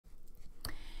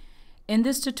In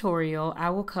this tutorial, I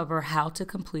will cover how to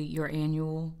complete your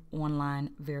annual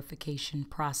online verification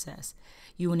process.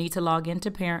 You will need to log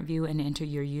into ParentVUE and enter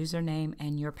your username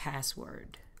and your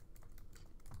password.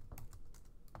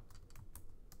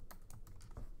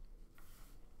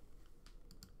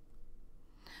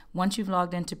 Once you've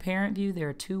logged into ParentVUE, there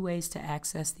are two ways to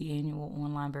access the annual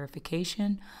online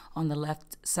verification. On the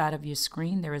left side of your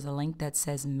screen, there is a link that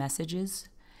says Messages.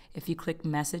 If you click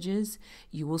Messages,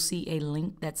 you will see a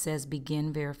link that says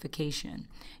Begin Verification.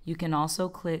 You can also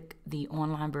click the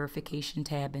Online Verification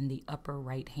tab in the upper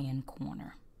right-hand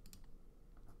corner.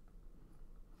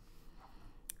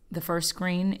 The first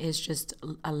screen is just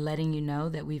letting you know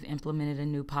that we've implemented a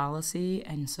new policy,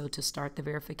 and so to start the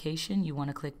verification, you want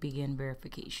to click Begin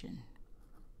Verification.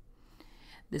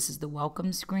 This is the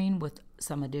welcome screen with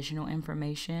some additional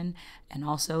information, and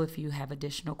also if you have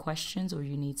additional questions or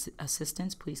you need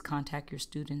assistance, please contact your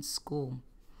student's school.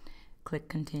 Click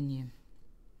Continue.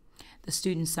 The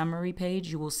student summary page,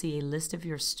 you will see a list of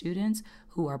your students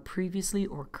who are previously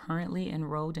or currently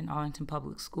enrolled in Arlington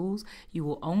Public Schools. You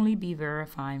will only be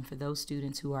verifying for those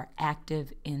students who are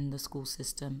active in the school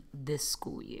system this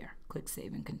school year. Click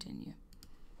Save and Continue.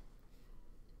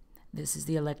 This is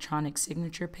the electronic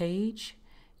signature page.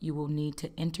 You will need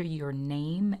to enter your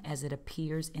name as it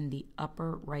appears in the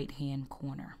upper right-hand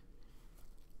corner.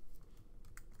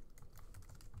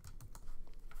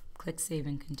 Click Save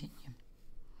and Continue.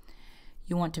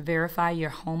 You want to verify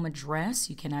your home address.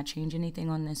 You cannot change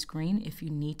anything on this screen. If you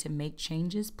need to make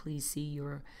changes, please see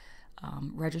your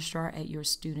registrar at your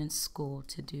student's school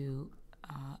to do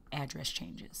address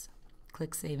changes.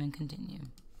 Click Save and Continue.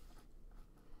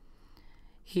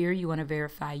 Here you want to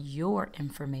verify your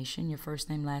information, your first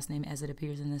name, last name as it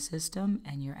appears in the system,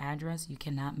 and your address. You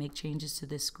cannot make changes to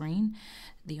this screen.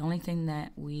 The only thing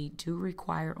that we do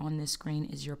require on this screen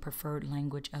is your preferred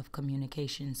language of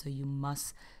communication, so you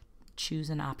must choose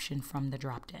an option from the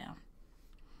drop-down.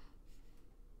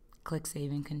 Click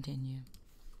Save and Continue.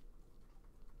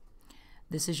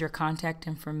 This is your contact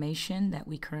information that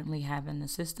we currently have in the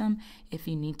system. If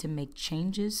you need to make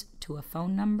changes to a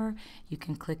phone number, you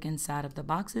can click inside of the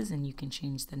boxes and you can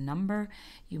change the number.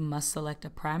 You must select a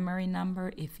primary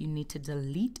number. If you need to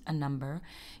delete a number,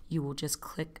 you will just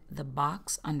click the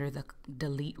box under the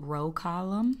Delete Row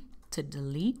column to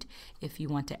delete. If you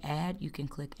want to add, you can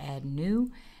click Add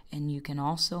New, and you can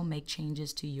also make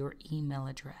changes to your email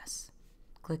address.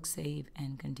 Click Save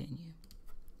and Continue.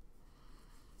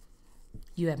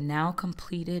 You have now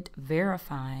completed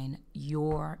verifying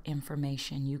your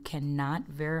information. You cannot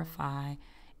verify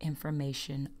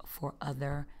information for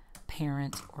other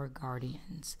parents or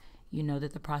guardians. You know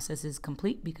that the process is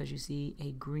complete because you see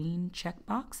a green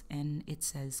checkbox and it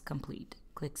says complete.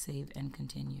 Click Save and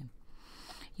Continue.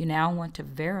 You now want to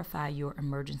verify your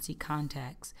emergency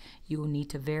contacts. You will need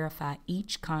to verify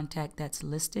each contact that's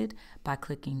listed by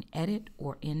clicking Edit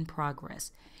or In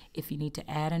Progress. If you need to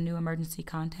add a new emergency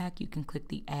contact, you can click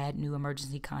the Add New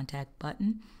Emergency Contact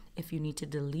button. If you need to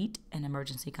delete an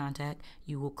emergency contact,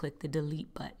 you will click the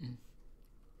Delete button.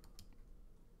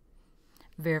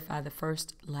 Verify the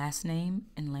first, last name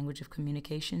and language of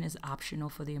communication is optional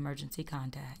for the emergency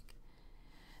contact.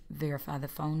 Verify the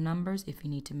phone numbers. If you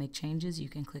need to make changes, you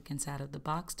can click inside of the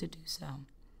box to do so.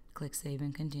 Click Save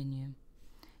and Continue.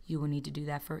 You will need to do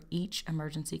that for each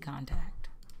emergency contact.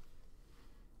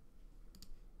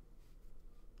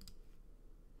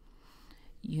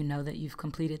 You know that you've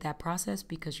completed that process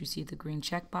because you see the green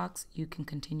checkbox. You can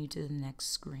continue to the next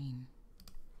screen.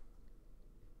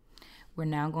 We're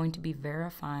now going to be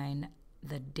verifying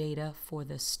the data for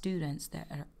the students that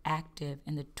are active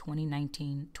in the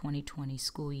 2019-2020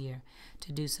 school year.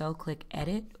 To do so, click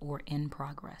Edit or In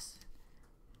Progress.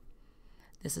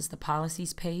 This is the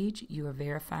Policies page. You are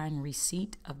verifying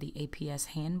receipt of the APS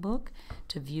Handbook.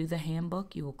 To view the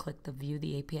handbook, you will click the View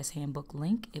the APS Handbook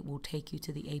link. It will take you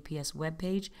to the APS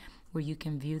webpage where you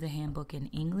can view the handbook in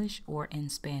English or in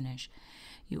Spanish.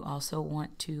 You also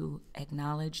want to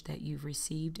acknowledge that you've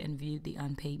received and viewed the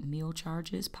unpaid meal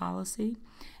charges policy,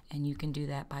 and you can do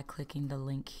that by clicking the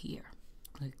link here.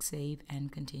 Click Save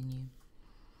and Continue.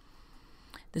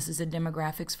 This is the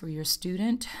demographics for your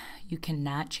student. You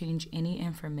cannot change any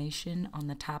information on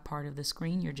the top part of the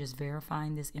screen. You're just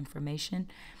verifying this information.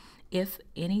 If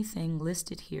anything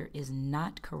listed here is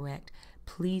not correct,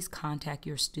 please contact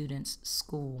your student's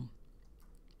school.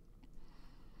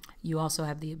 You also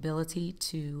have the ability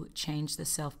to change the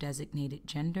self-designated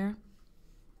gender.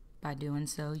 By doing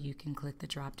so, you can click the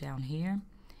drop down here.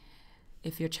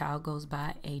 If your child goes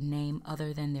by a name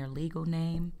other than their legal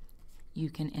name, you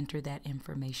can enter that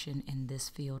information in this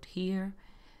field here.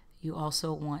 You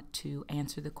also want to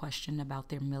answer the question about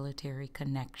their military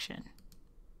connection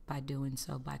by doing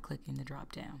so by clicking the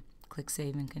drop down. Click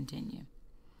Save and Continue.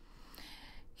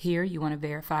 Here you want to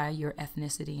verify your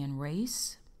ethnicity and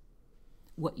race.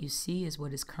 What you see is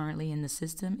what is currently in the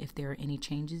system. If there are any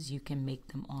changes, you can make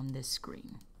them on this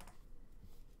screen.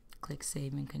 Click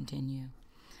Save and Continue.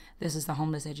 This is the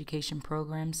Homeless Education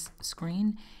Programs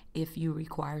screen. If you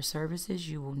require services,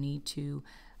 you will need to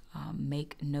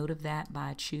make note of that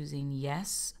by choosing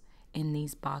yes in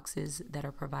these boxes that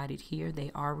are provided here.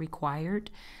 They are required.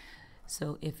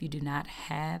 So if you do not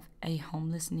have a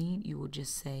homeless need, you will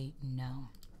just say no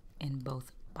in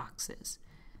both boxes.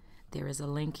 There is a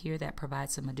link here that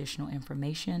provides some additional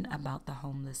information about the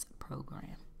homeless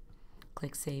program.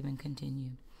 Click Save and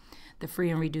Continue. The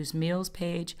free and reduced meals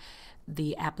page,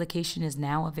 the application is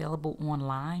now available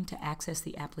online. To access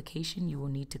the application, you will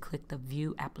need to click the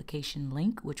View Application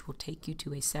link, which will take you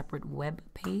to a separate web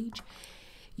page.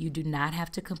 You do not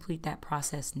have to complete that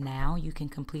process now. You can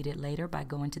complete it later by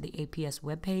going to the APS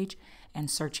webpage and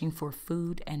searching for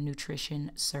food and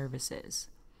nutrition services.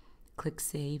 Click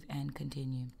Save and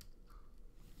Continue.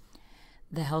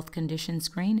 The health condition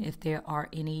screen, if there are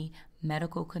any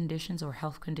medical conditions or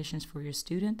health conditions for your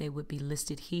student, they would be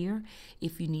listed here.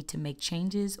 If you need to make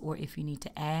changes or if you need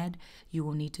to add, you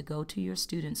will need to go to your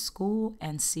student's school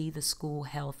and see the school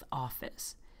health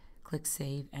office. Click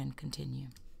Save and Continue.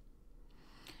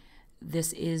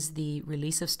 This is the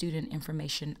Release of Student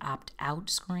Information Opt-out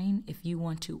screen. If you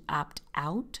want to opt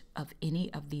out of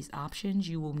any of these options,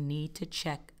 you will need to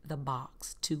check the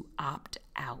box to opt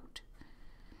out.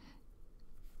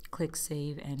 Click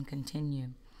Save and Continue.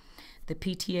 The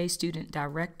PTA Student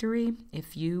Directory,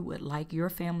 if you would like your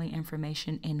family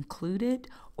information included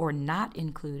or not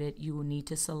included, you will need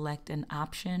to select an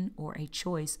option or a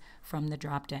choice from the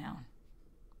drop-down.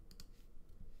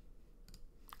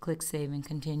 Click Save and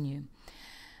Continue.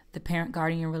 The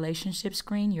Parent-Guardian Relationship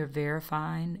screen, you're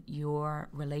verifying your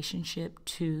relationship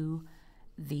to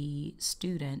the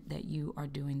student that you are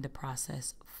doing the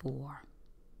process for.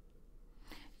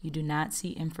 You do not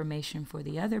see information for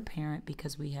the other parent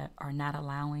because we are not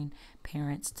allowing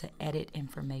parents to edit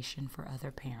information for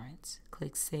other parents.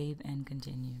 Click Save and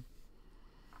Continue.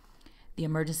 The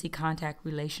emergency contact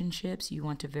relationships, you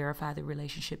want to verify the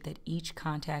relationship that each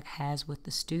contact has with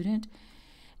the student.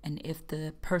 And if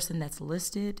the person that's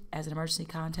listed as an emergency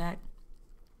contact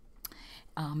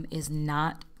does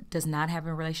not have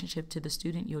a relationship to the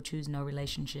student, you'll choose no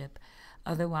relationship.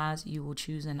 Otherwise, you will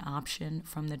choose an option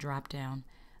from the drop-down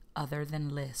other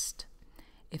than list.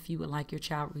 If you would like your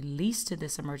child released to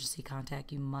this emergency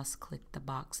contact, you must click the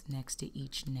box next to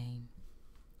each name.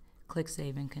 Click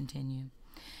Save and Continue.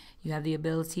 You have the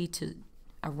ability to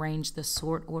arrange the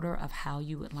sort order of how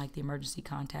you would like the emergency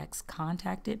contacts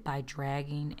contacted by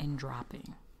dragging and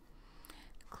dropping.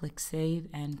 Click Save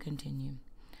and Continue.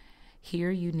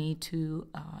 Here you need to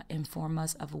inform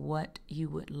us of what you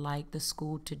would like the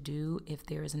school to do if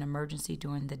there is an emergency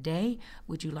during the day.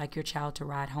 Would you like your child to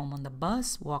ride home on the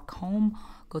bus, walk home,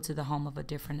 go to the home of a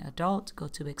different adult, go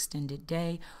to extended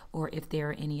day, or if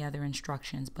there are any other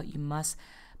instructions, but you must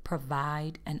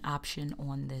provide an option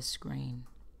on this screen.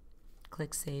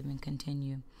 Click Save and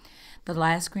Continue. The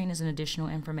last screen is an additional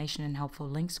information and helpful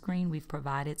link screen. We've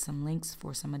provided some links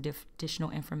for some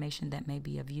additional information that may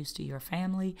be of use to your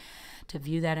family. To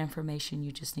view that information,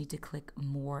 you just need to click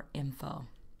More Info.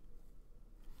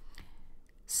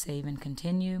 Save and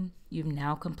Continue. You've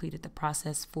now completed the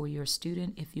process for your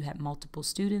student. If you have multiple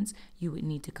students, you would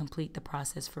need to complete the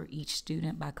process for each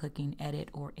student by clicking Edit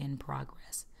or In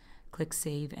Progress. Click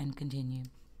Save and Continue.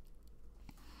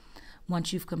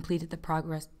 Once you've completed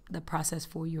the process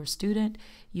for your student,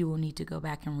 you will need to go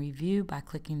back and review by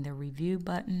clicking the Review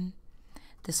button.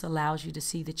 This allows you to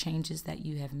see the changes that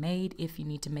you have made. If you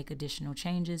need to make additional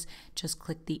changes, just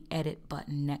click the Edit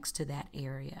button next to that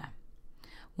area.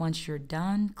 Once you're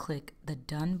done, click the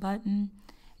Done button,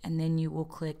 and then you will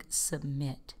click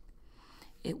Submit.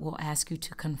 It will ask you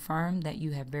to confirm that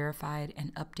you have verified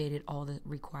and updated all the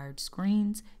required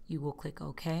screens. You will click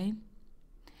OK.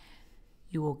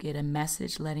 You will get a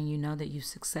message letting you know that you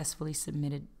successfully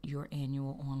submitted your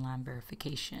annual online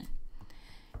verification.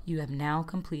 You have now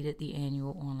completed the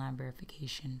annual online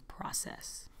verification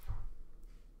process.